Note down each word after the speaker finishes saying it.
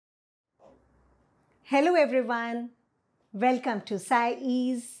Hello everyone, welcome to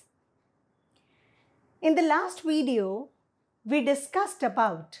Sci-Ease. In the last video, we discussed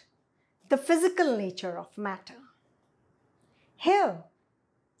about the physical nature of matter. Here,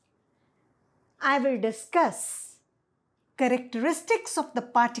 I will discuss characteristics of the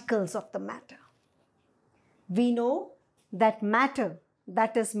particles of the matter. We know that matter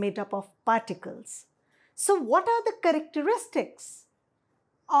that is made up of particles. So what are the characteristics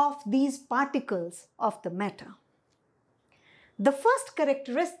of these particles of the matter? The first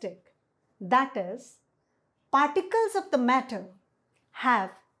characteristic, that is, particles of the matter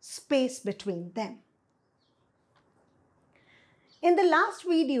have space between them. In the last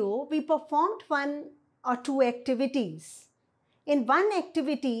video, we performed one or two activities. In one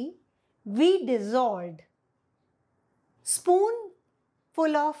activity, we dissolved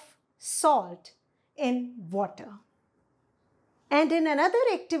spoonful of salt in water. And in another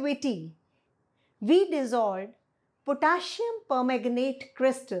activity, we dissolved potassium permanganate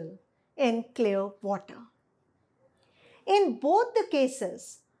crystal in clear water. In both the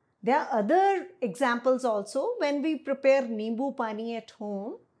cases, there are other examples also. When we prepare Nimbu Pani at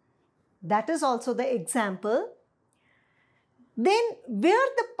home, that is also the example. Then where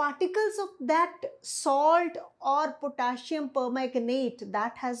the particles of that salt or potassium permanganate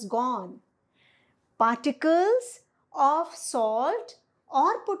that has gone, particles of salt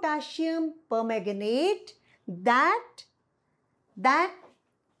or potassium permanganate that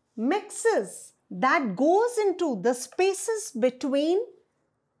mixes, that goes into the spaces between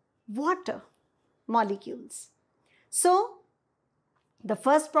water molecules. So, the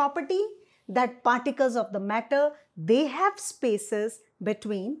first property, that particles of the matter, they have spaces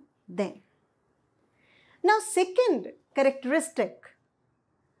between them. Now, second characteristic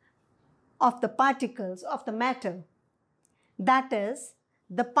of the particles of the matter, that is,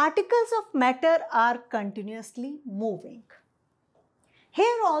 the particles of matter are continuously moving.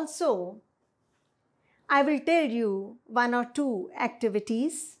 Here also, I will tell you one or two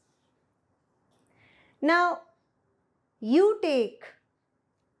activities. Now, you take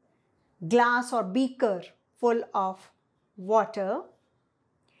glass or beaker full of water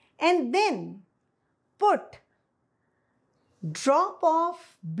and then put drop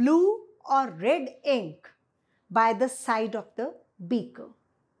of blue or red ink by the side of the beaker.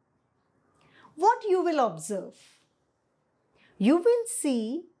 What you will observe? You will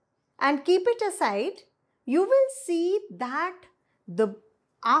see, and keep it aside, you will see that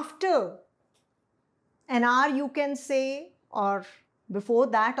after an hour, you can say, or before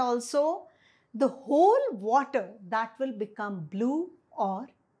that also, the whole water that will become blue or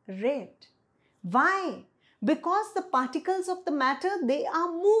red. Why? Because the particles of the matter, they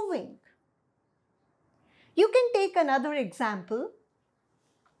are moving. You can take another example.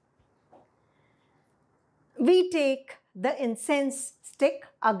 We take the incense stick,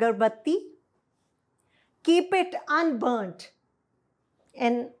 agarbatti, keep it unburnt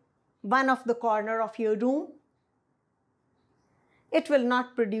in one of the corner of your room. It will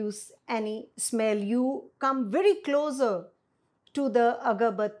not produce any smell. You come very closer to the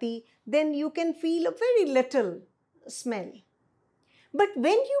agarbatti, then you can feel a very little smell. But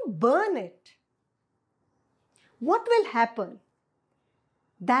when you burn it, what will happen?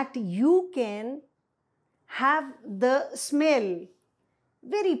 That you can have the smell,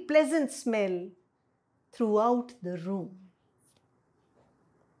 very pleasant smell throughout the room.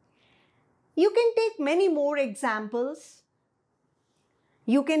 You can take many more examples.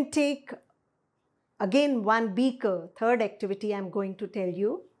 You can take again one beaker, third activity I am going to tell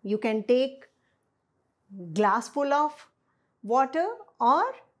you. You can take glass full of water or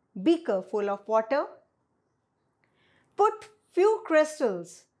beaker full of water. Put few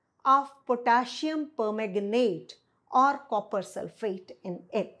crystals of potassium permanganate or copper sulfate in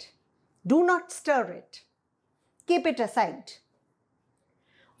it. Do not stir it. Keep it aside.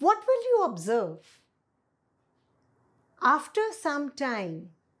 What will you observe? After some time,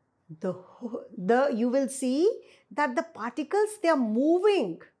 you will see that the particles, they are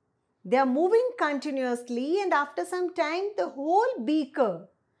moving. They are moving continuously, and after some time, the whole beaker,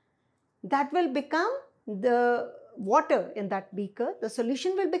 that will become the water in that beaker, the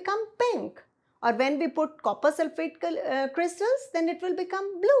solution will become pink. Or when we put copper sulfate crystals, then it will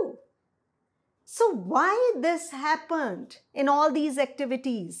become blue. So why this happened in all these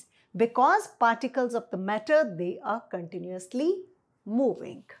activities? Because particles of the matter, they are continuously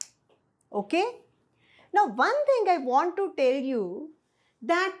moving. Okay? Now, one thing I want to tell you,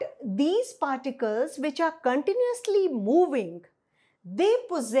 that these particles which are continuously moving, they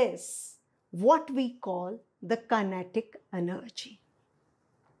possess what we call the kinetic energy.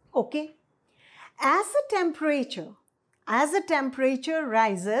 Okay? As the temperature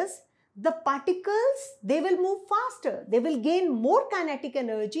rises, the particles, they will move faster. They will gain more kinetic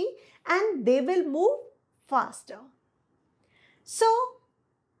energy and they will move faster. So,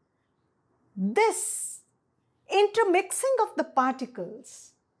 this intermixing of the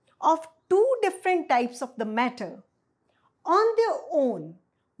particles of two different types of the matter on their own,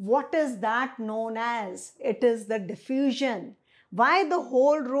 what is that known as? It is the diffusion. Why the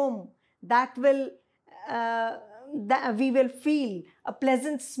whole room, that will we will feel a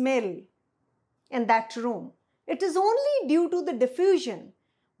pleasant smell in that room. It is only due to the diffusion.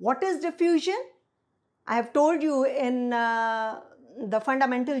 What is diffusion? I have told you in the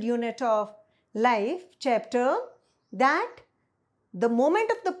fundamental unit of life chapter that the movement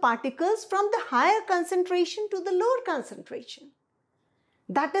of the particles from the higher concentration to the lower concentration.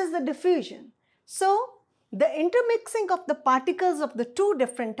 That is the diffusion. So, the intermixing of the particles of the two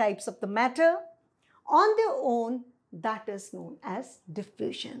different types of the matter on their own, that is known as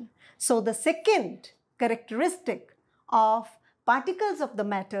diffusion. So, the second characteristic of particles of the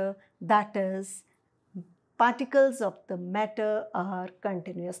matter, that is, particles of the matter are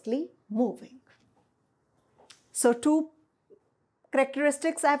continuously moving. So, two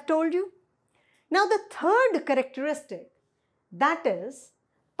characteristics I have told you. Now, the third characteristic, that is,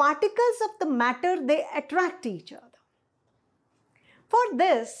 particles of the matter, they attract each other. For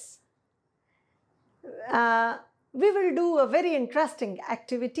this, we will do a very interesting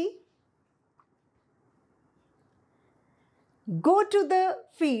activity. Go to the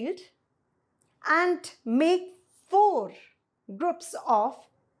field and make 4 groups of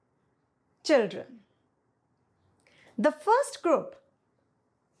children. The first group,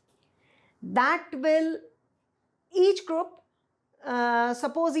 that will, each group,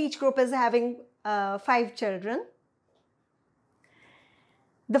 suppose each group is having 5 children.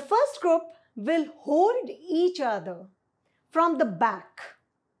 The first group will hold each other from the back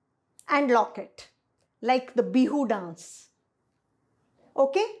and lock it, like the Bihu dance.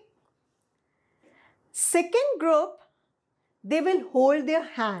 Okay? Second group, they will hold their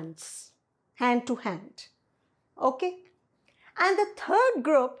hands, hand to hand. Okay? And the third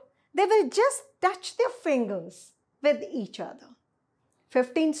group, they will just touch their fingers with each other.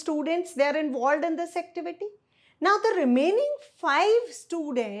 15 students, they are involved in this activity. Now the remaining 5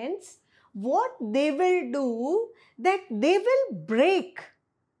 students, what they will do, that they will break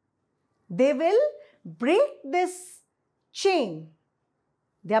this chain.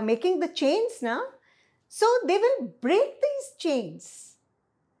 They are making the chains now. So they will break these chains.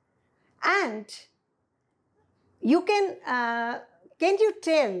 And you can you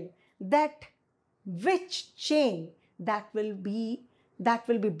tell that which chain that will be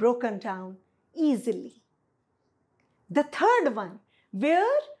broken down easily? The third one, where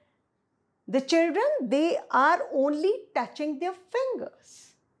the children, they are only touching their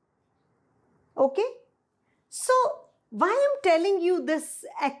fingers. Okay? So, why I am telling you this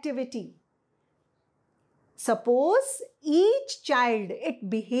activity? Suppose each child, it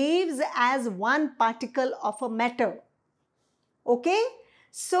behaves as one particle of a matter. Okay?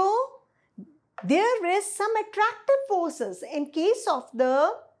 So, there is some attractive forces in case of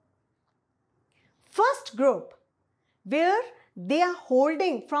the first group, where they are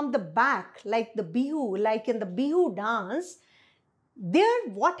holding from the back, like the Bihu, like in the Bihu dance. There,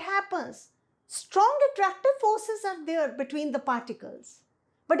 what happens? Strong attractive forces are there between the particles.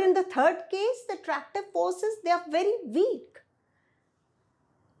 But in the third case, the attractive forces, they are very weak.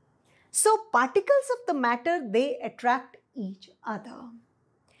 So, particles of the matter, they attract each other.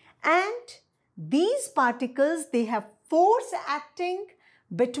 And these particles, they have force acting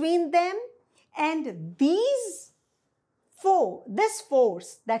between them, and this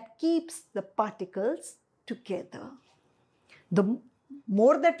force that keeps the particles together. The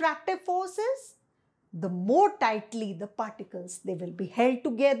more the attractive forces, the more tightly the particles, they will be held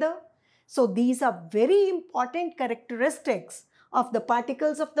together. So these are very important characteristics of the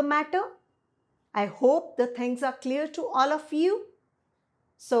particles of the matter. I hope the things are clear to all of you.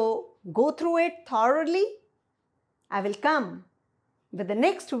 So go through it thoroughly. I will come with the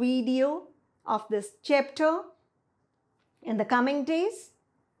next video of this chapter in the coming days.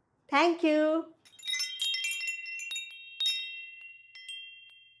 Thank you.